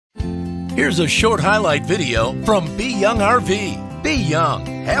Here's a short highlight video from Be Young RV. Be young,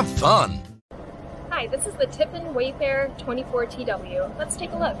 have fun. Hi, this is the Tiffin-Wayfarer-24 TW. Let's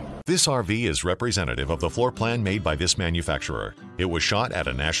take a look. This RV is representative of the floor plan made by this manufacturer. It was shot at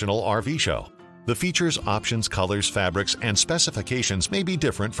a national RV show. The features, options, colors, fabrics, and specifications may be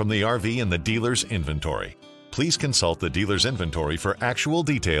different from the RV in the dealer's inventory. Please consult the dealer's inventory for actual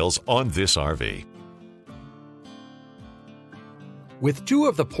details on this RV. With two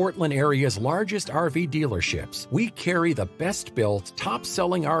of the Portland area's largest RV dealerships, we carry the best-built,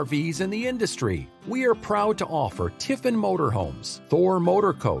 top-selling RVs in the industry. We are proud to offer Tiffin Motorhomes, Thor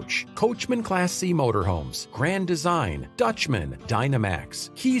Motor Coach, Coachman Class C Motorhomes, Grand Design, Dutchman,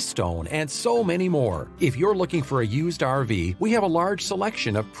 Dynamax, Keystone, and so many more. If you're looking for a used RV, we have a large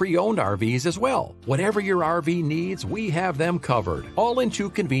selection of pre-owned RVs as well. Whatever your RV needs, we have them covered, all in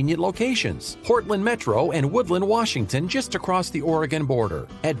two convenient locations, Portland Metro and Woodland, Washington, just across the Oregon border.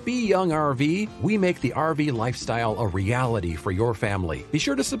 At Be Young RV, we make the RV lifestyle a reality for your family. Be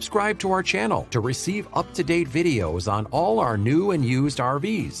sure to subscribe to our channel to receive up-to-date videos on all our new and used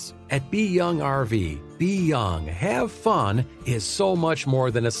RVs. At Be Young RV, Be Young, Have Fun is so much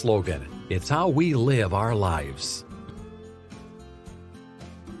more than a slogan. It's how we live our lives.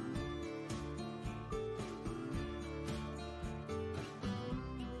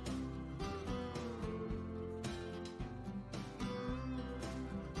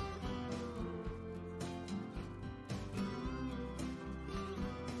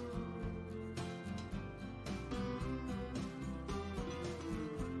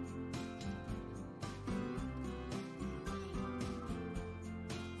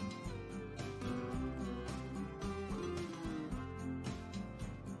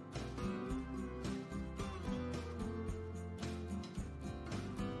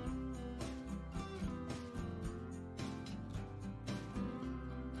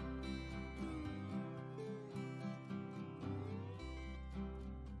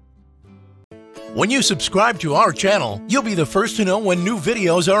 When you subscribe to our channel, you'll be the first to know when new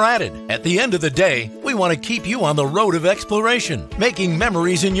videos are added. At the end of the day, we want to keep you on the road of exploration, making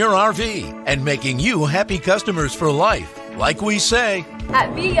memories in your RV, and making you happy customers for life. Like we say,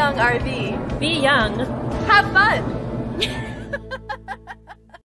 At Be Young RV, Be young. have fun!